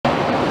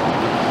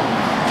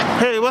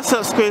What's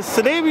up, Squids?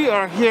 Today we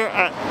are here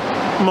at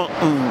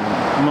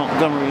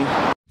Montgomery.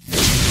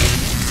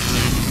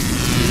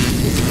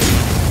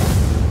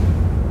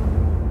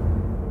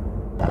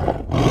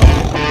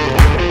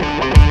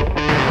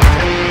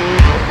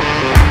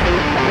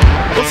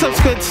 What's up,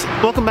 Squids?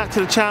 Welcome back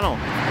to the channel.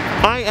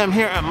 I am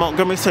here at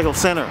Montgomery Cycle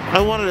Center.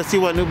 I wanted to see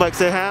what new bikes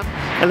they have,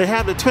 and they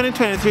have the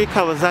 2023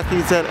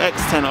 Kawasaki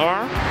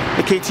ZX-10R,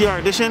 the KTR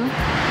edition.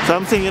 So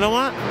I'm saying, you know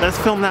what? Let's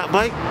film that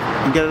bike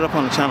and get it up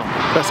on the channel.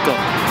 Let's go.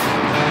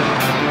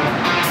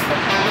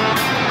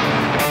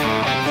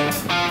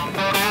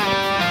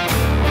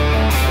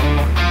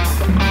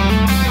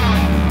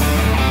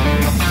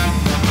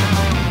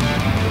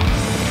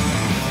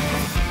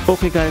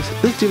 Okay guys,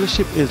 this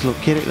dealership is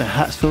located in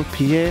Hatfield,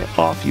 PA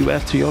off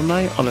US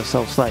 309 on the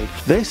south side.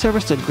 They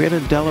service the greater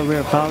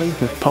Delaware Valley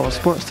with power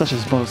sports such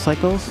as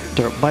motorcycles,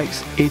 dirt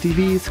bikes,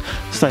 ATVs,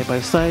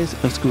 side-by-sides,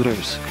 and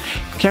scooters.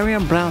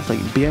 Carrying brands like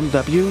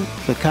BMW,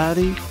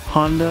 Ducati,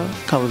 Honda,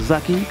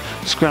 Kawasaki,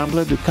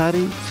 Scrambler,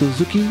 Ducati,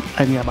 Suzuki,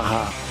 and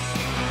Yamaha.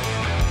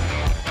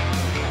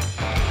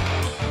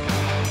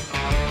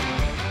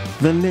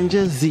 The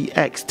Ninja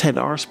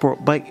ZX-10R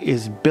sport bike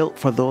is built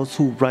for those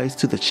who rise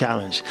to the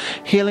challenge.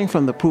 Hailing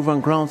from the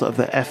proven grounds of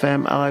the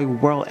FMI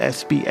World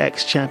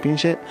SBX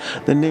Championship,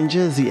 the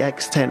Ninja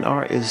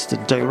ZX-10R is the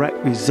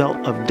direct result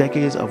of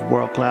decades of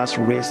world-class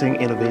racing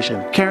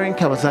innovation, carrying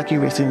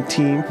Kawasaki Racing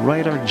Team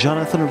rider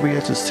Jonathan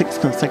Rea to 6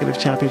 consecutive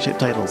championship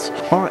titles.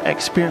 Our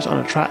experience on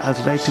the track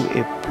has led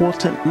to a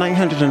potent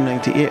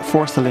 998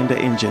 4-cylinder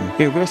engine,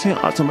 a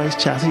racing-optimized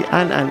chassis,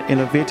 and an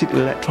innovative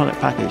electronic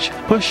package.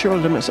 Push your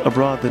limits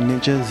abroad the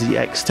Ninja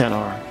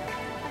ZX-10R.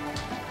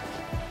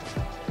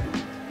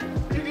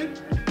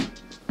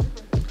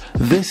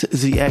 This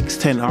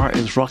ZX-10R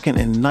is rocking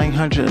a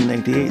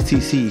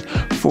 998cc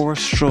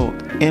 4-stroke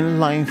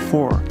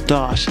inline-4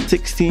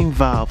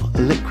 16-valve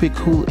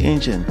liquid-cooled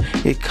engine.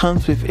 It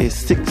comes with a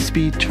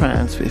 6-speed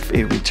trans with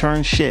a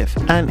return shift,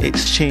 and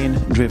it's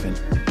chain-driven.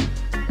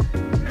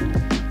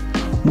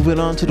 Moving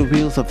on to the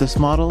wheels of this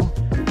model.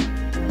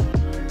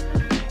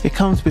 It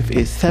comes with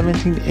a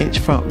 17-inch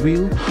front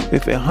wheel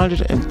with a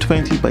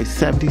 120 by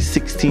 70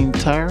 16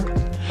 tire,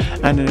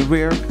 and the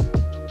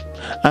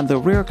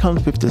rear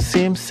comes with the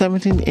same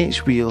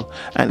 17-inch wheel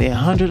and a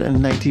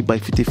 190 by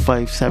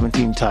 55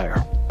 17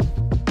 tire.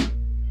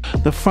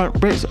 The front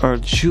brakes are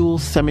dual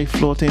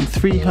semi-floating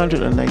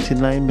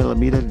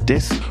 399mm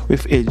disc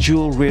with a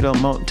dual radar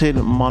mounted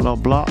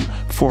monoblock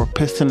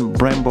 4-piston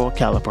Brembo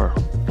caliper.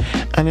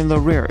 And in the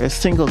rear, a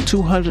single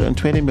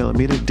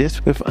 220mm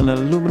disc with an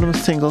aluminum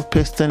single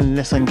piston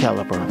Nissan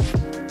caliper.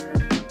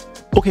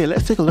 Okay,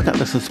 let's take a look at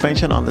the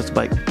suspension on this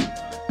bike.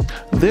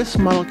 This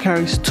model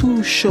carries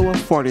 2 Showa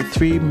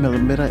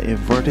 43mm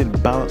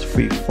inverted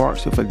balance-free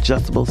forks with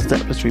adjustable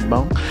stepless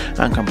rebound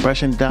and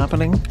compression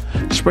dampening,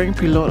 spring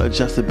preload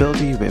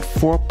adjustability with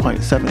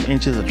 4.7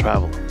 inches of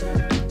travel.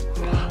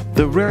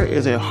 The rear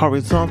is a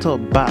horizontal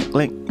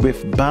backlink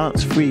with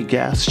balance-free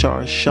gas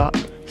charge shock,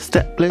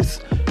 stepless,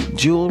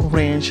 dual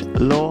range,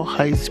 low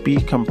high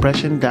speed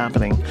compression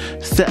dampening,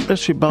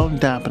 stepless rebound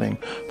dampening,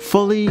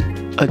 fully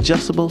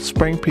adjustable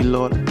spring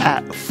preload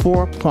at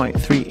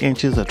 4.3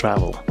 inches of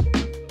travel.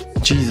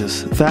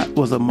 Jesus, that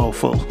was a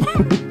mouthful.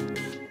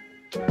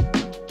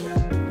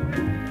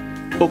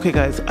 Okay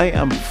guys, I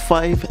am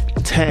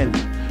 5'10"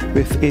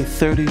 with a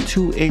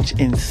 32-inch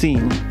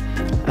inseam,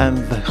 and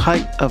the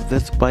height of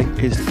this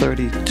bike is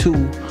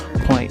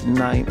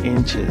 32.9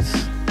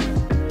 inches.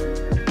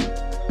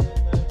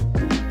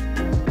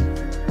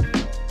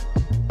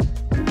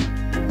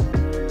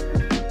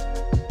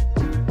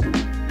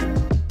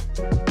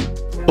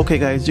 Okay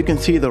guys, you can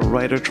see the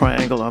rider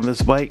triangle on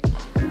this bike.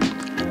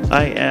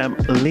 I am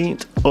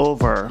leaned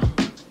over.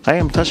 I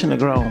am touching the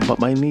ground, but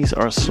my knees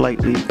are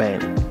slightly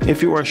bent.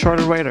 If you are a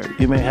shorter rider,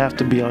 you may have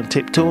to be on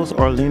tiptoes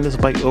or lean this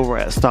bike over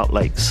at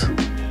stoplights.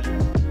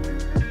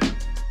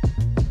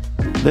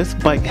 This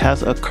bike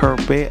has a curb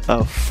weight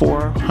of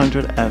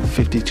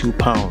 452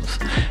 pounds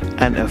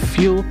and a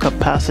fuel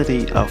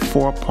capacity of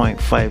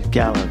 4.5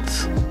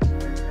 gallons.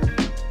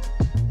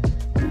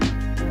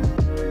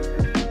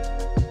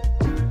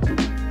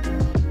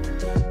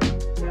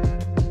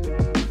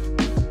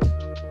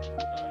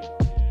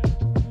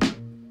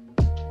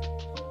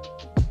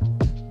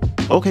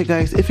 Okay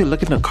guys, if you're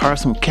looking to carve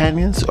some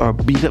canyons or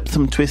beat up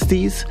some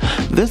twisties,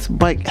 this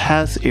bike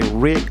has a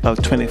rake of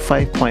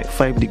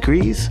 25.5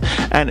 degrees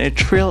and a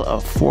trail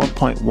of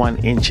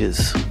 4.1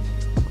 inches.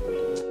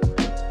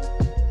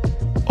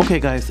 Okay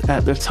guys,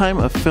 at the time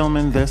of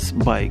filming this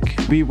bike,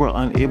 we were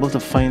unable to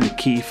find the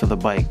key for the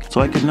bike,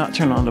 so I could not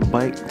turn on the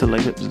bike to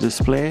light up the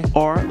display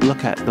or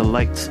look at the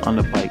lights on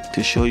the bike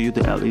to show you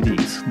the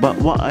LEDs. But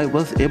what I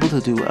was able to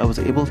do, I was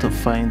able to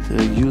find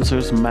the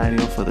user's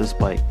manual for this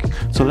bike.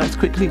 So let's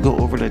quickly go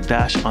over the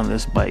dash on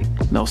this bike.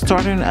 Now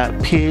starting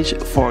at page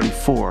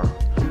 44,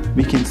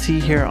 we can see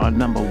here on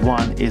number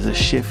 1 is a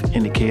shift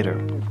indicator.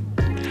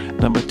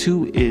 Number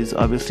 2 is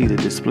obviously the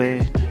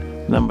display.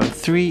 Number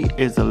 3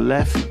 is the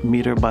left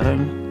meter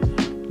button.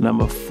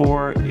 Number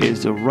 4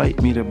 is the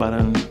right meter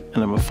button, and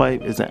number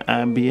 5 is the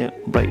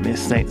ambient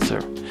brightness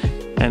sensor.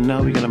 And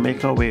now we're going to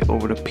make our way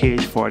over to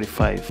page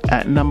 45.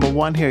 At number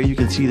 1 here, you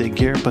can see the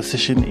gear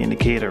position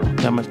indicator.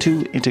 Number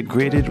 2,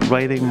 integrated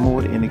riding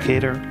mode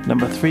indicator.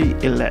 Number 3,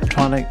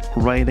 electronic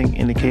riding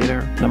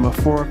indicator. Number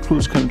 4,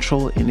 cruise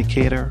control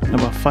indicator.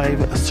 Number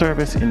 5,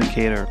 service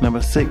indicator.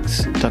 Number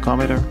 6,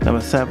 tachometer. Number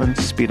 7,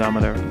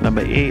 speedometer.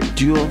 Number 8,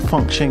 dual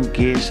function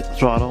gauge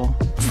throttle.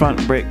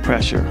 Front brake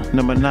pressure.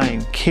 Number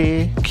 9,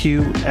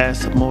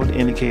 KQS mode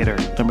indicator.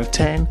 Number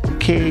 10,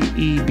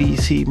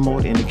 KEBC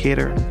mode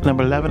indicator.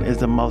 Number 11 is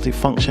the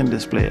multifunction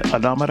display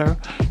odometer,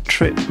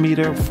 trip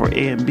meter for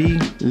A and B,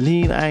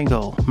 lean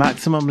angle,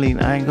 maximum lean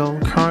angle,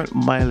 current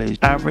mileage,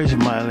 average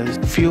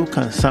mileage, fuel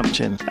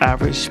consumption,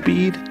 average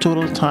speed,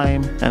 total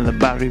time, and the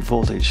battery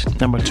voltage.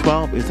 Number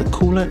 12 is the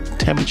coolant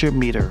temperature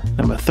meter.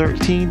 Number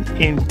 13,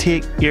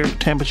 intake air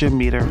temperature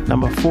meter.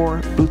 Number 4,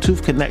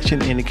 Bluetooth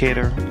connection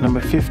indicator. Number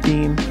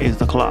 15 is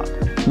the clock.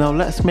 Now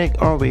let's make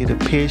our way to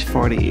page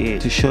 48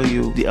 to show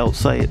you the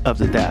outside of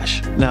the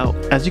dash. Now,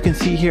 as you can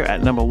see here,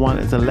 at number 1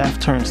 is the left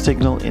turn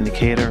signal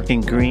indicator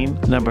in green.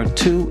 Number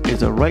 2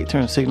 is the right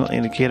turn signal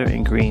indicator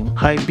in green.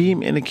 High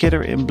beam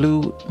indicator in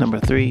blue. Number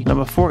 3.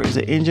 Number 4 is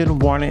the engine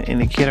warning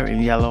indicator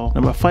in yellow.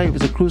 Number 5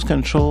 is the cruise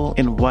control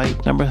in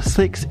white. Number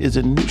 6 is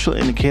the neutral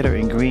indicator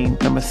in green.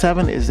 Number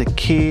 7 is the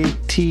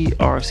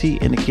KTRC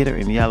indicator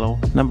in yellow.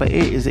 Number 8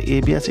 is the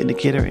ABS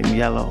indicator in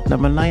yellow.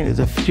 Number 9 is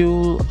the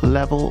fuel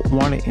level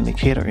warning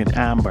indicator in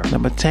amber.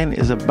 Number 10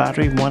 is a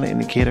battery warning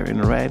indicator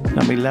in red.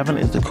 Number 11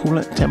 is the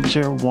coolant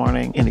temperature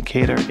warning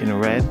indicator in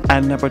red.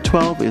 And number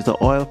 12 is the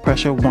oil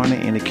pressure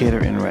warning indicator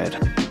in red.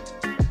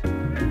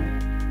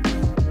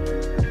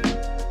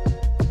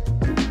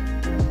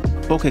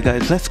 Okay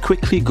guys, let's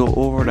quickly go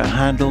over the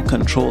handle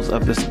controls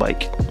of this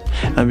bike.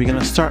 And we're going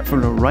to start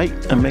from the right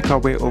and make our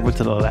way over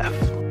to the left.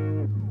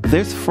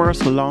 This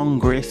first long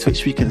gray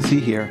switch we can see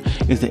here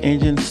is the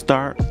engine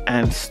start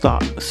and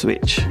stop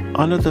switch.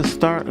 Under the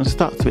start and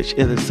stop switch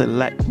is a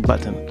select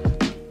button.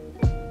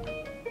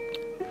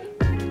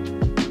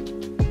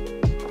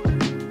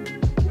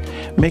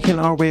 Making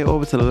our way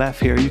over to the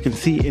left here, you can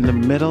see in the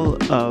middle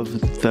of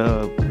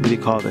the, what do you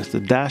call this, the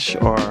dash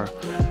or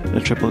the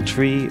triple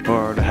tree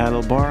or the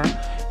handlebar,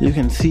 you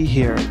can see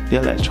here the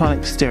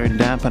electronic steering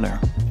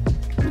dampener.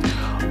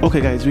 Okay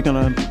guys, we're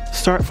gonna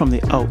start from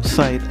the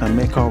outside and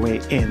make our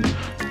way in.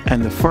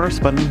 And the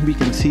first button we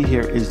can see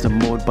here is the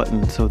mode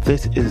button. So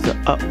this is the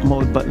up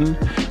mode button,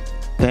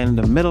 then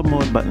the middle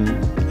mode button,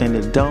 and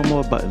the down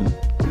mode button.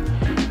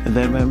 And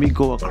then when we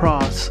go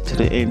across to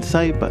the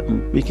inside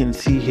button, we can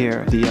see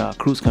here the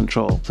cruise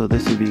control. So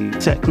this would be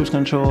set cruise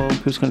control,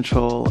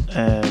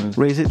 and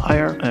raise it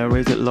higher and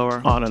raise it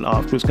lower, on and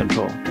off cruise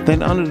control.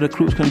 Then under the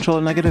cruise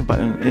control negative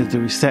button is the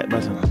reset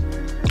button.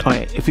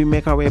 Alright, if we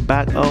make our way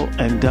back out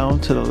and down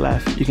to the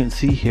left, you can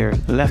see here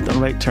the left and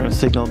right turn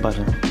signal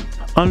button.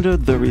 Under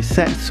the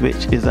reset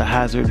switch is a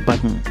hazard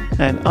button,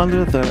 and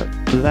under the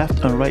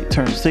left and right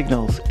turn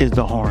signals is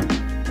the horn.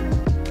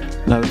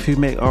 Now if we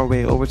make our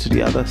way over to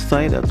the other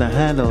side of the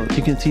handle,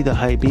 you can see the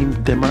high beam,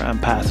 dimmer,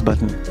 and pass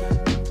button.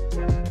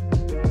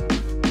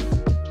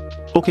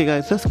 Okay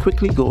guys, let's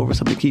quickly go over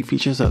some of the key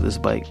features of this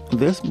bike.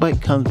 This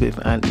bike comes with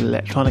an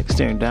electronic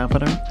steering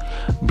dampener,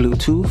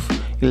 Bluetooth,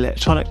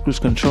 electronic cruise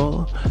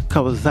control,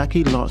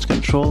 Kawasaki launch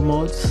control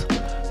modes,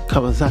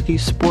 Kawasaki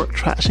sport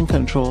traction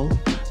control,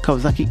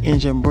 Kawasaki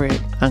engine brake,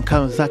 and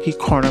Kawasaki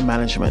corner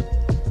management.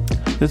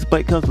 This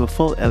bike comes with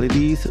full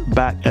LEDs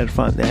back and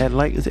front. The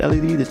headlight is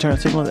LED, the turn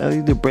signal is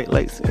LED, the brake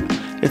lights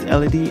is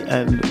LED,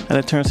 and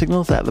the turn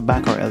signals at the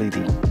back are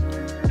LED.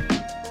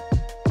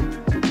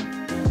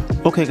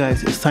 Okay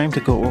guys, it's time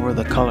to go over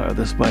the color of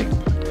this bike.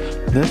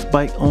 This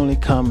bike only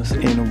comes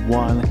in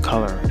one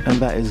color, and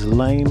that is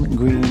lime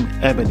green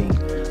ebony.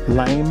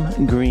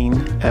 Lime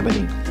green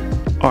ebony.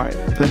 Alright,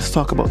 let's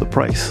talk about the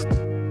price.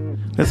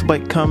 This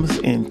bike comes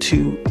in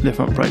 2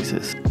 different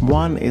prices.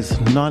 One is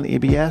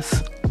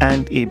non-ABS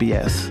and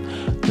ABS.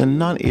 The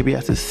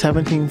non-ABS is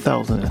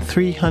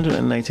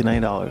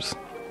 $17,399,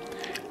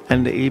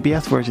 and the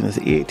ABS version is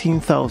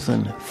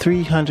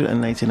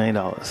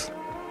 $18,399.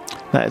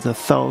 That is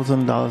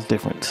 $1,000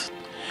 difference.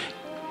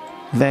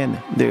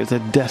 Then there's a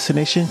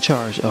destination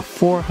charge of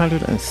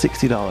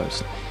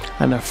 $460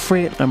 and a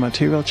freight and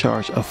material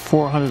charge of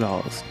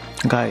 $400.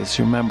 Guys,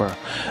 remember,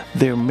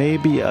 there may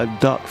be a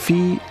dock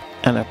fee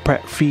and a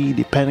prep fee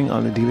depending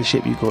on the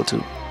dealership you go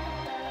to.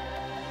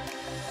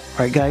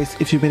 Alright guys,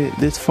 if you made it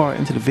this far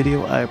into the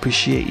video, I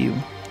appreciate you.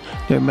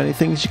 There are many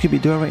things you could be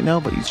doing right now,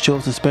 but you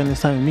chose to spend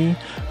this time with me,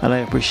 and I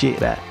appreciate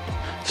that.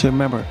 So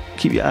remember,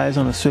 keep your eyes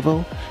on the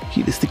swivel,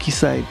 keep the sticky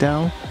side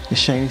down, the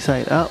shiny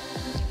side up,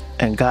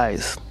 and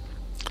guys,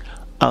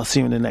 I'll see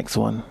you in the next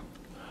one.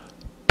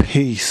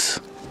 Peace.